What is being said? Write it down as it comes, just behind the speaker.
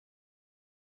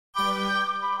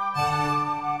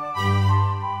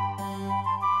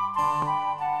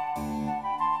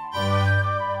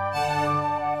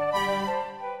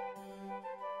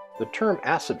term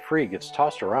acid-free gets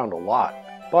tossed around a lot,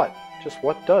 but just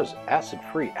what does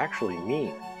acid-free actually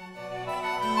mean?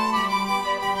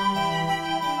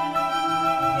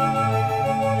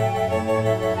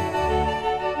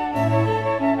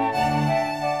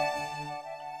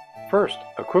 First,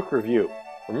 a quick review.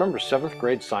 Remember 7th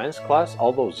grade science class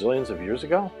all those zillions of years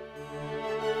ago?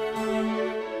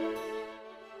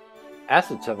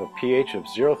 Acids have a pH of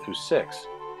 0 through 6.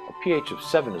 A pH of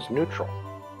 7 is neutral.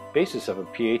 Bases have a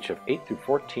pH of 8 through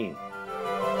 14.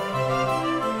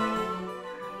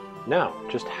 Now,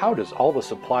 just how does all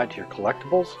this apply to your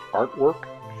collectibles, artwork,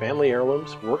 family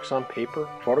heirlooms, works on paper,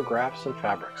 photographs, and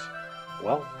fabrics?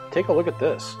 Well, take a look at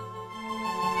this.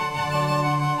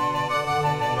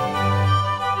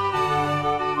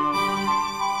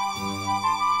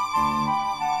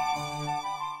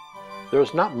 There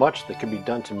is not much that can be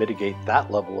done to mitigate that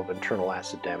level of internal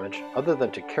acid damage, other than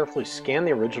to carefully scan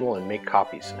the original and make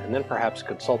copies, and then perhaps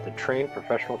consult a trained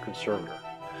professional conservator.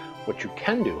 What you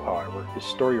can do, however, is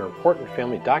store your important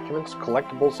family documents,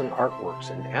 collectibles, and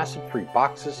artworks in acid-free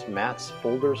boxes, mats,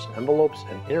 folders, envelopes,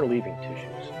 and interleaving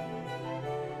tissues.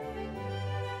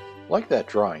 Like that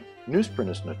drawing, newsprint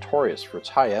is notorious for its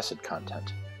high acid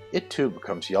content. It too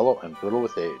becomes yellow and brittle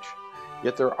with age.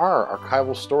 Yet there are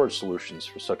archival storage solutions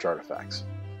for such artifacts.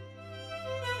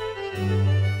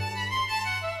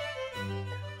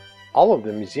 All of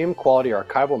the museum-quality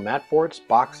archival mat boards,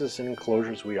 boxes, and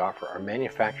enclosures we offer are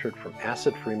manufactured from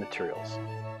acid-free materials.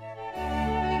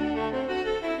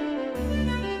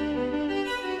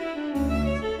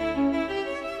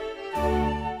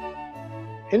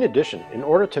 In addition, in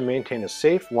order to maintain a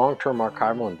safe, long-term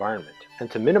archival environment, and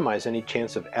to minimize any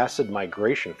chance of acid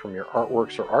migration from your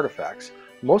artworks or artifacts,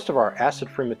 most of our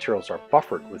acid-free materials are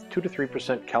buffered with 2 to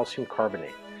 3% calcium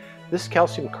carbonate. This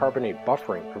calcium carbonate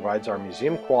buffering provides our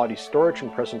museum-quality storage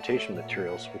and presentation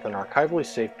materials with an archivally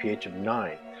safe pH of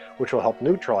 9, which will help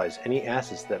neutralize any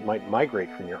acids that might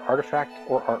migrate from your artifact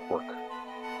or artwork.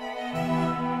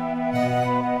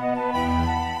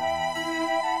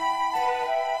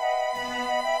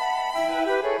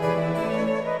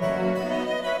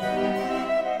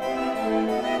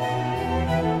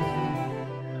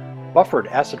 Buffered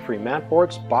acid-free mat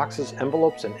boards, boxes,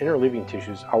 envelopes, and interleaving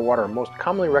tissues are what are most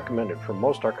commonly recommended for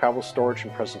most archival storage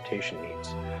and presentation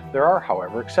needs. There are,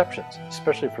 however, exceptions,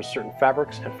 especially for certain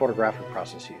fabrics and photographic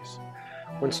processes.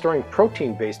 When storing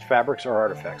protein-based fabrics or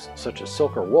artifacts, such as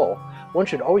silk or wool, one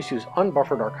should always use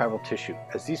unbuffered archival tissue,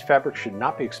 as these fabrics should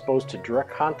not be exposed to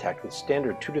direct contact with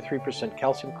standard 2 to 3%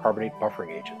 calcium carbonate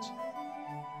buffering agents.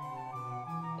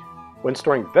 When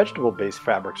storing vegetable-based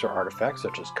fabrics or artifacts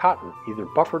such as cotton, either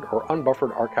buffered or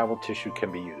unbuffered archival tissue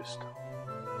can be used.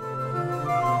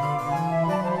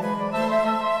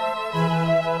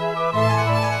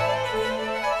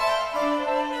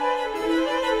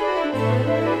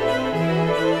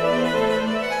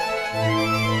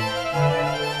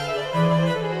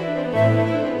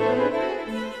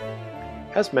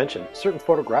 As mentioned, certain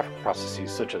photographic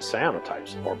processes such as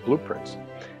cyanotypes or blueprints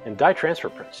and dye transfer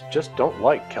prints just don't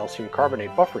like calcium carbonate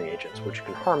buffering agents, which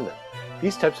can harm them.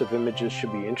 These types of images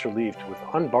should be interleaved with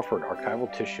unbuffered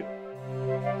archival tissue.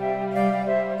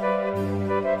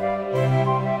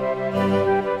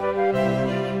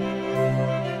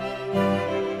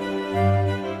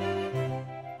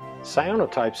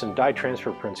 Cyanotypes and dye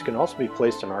transfer prints can also be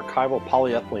placed in archival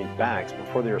polyethylene bags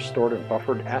before they are stored in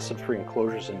buffered acid-free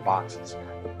enclosures and boxes,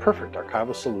 the perfect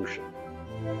archival solution.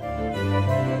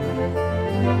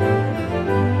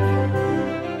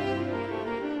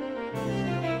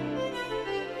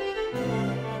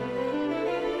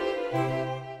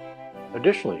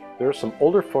 Additionally, there are some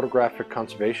older photographic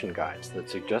conservation guides that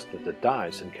suggest that the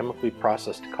dyes in chemically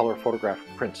processed color photographic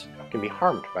prints can be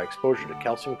harmed by exposure to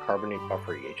calcium carbonate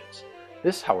buffering agents.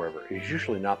 This, however, is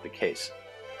usually not the case.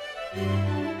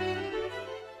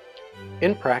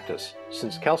 In practice,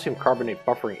 since calcium carbonate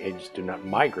buffering agents do not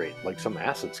migrate like some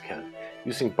acids can,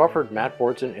 using buffered mat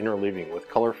boards and interleaving with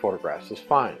color photographs is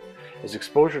fine, as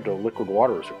exposure to liquid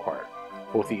water is required,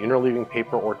 both the interleaving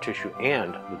paper or tissue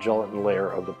and the gelatin layer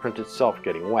of the print itself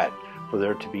getting wet for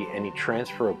there to be any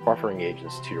transfer of buffering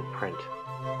agents to your print.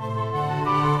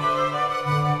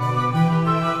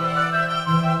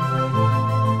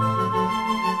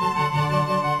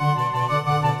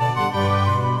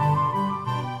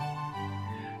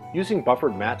 Using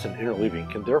buffered mats and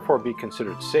interleaving can therefore be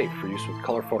considered safe for use with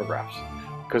color photographs,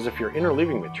 because if your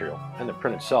interleaving material and the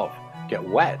print itself get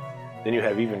wet, then you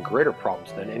have even greater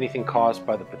problems than anything caused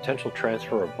by the potential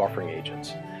transfer of buffering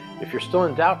agents. If you're still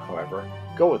in doubt, however,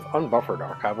 go with unbuffered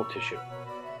archival tissue.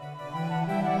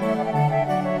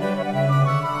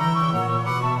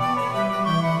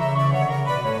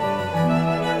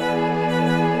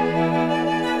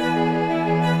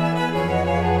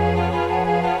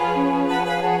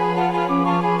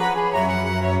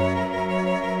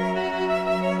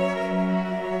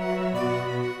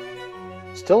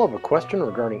 Still have a question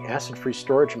regarding acid-free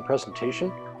storage and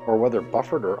presentation, or whether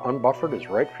buffered or unbuffered is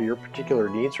right for your particular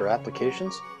needs or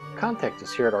applications? Contact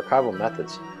us here at Archival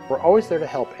Methods. We're always there to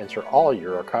help answer all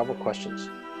your archival questions.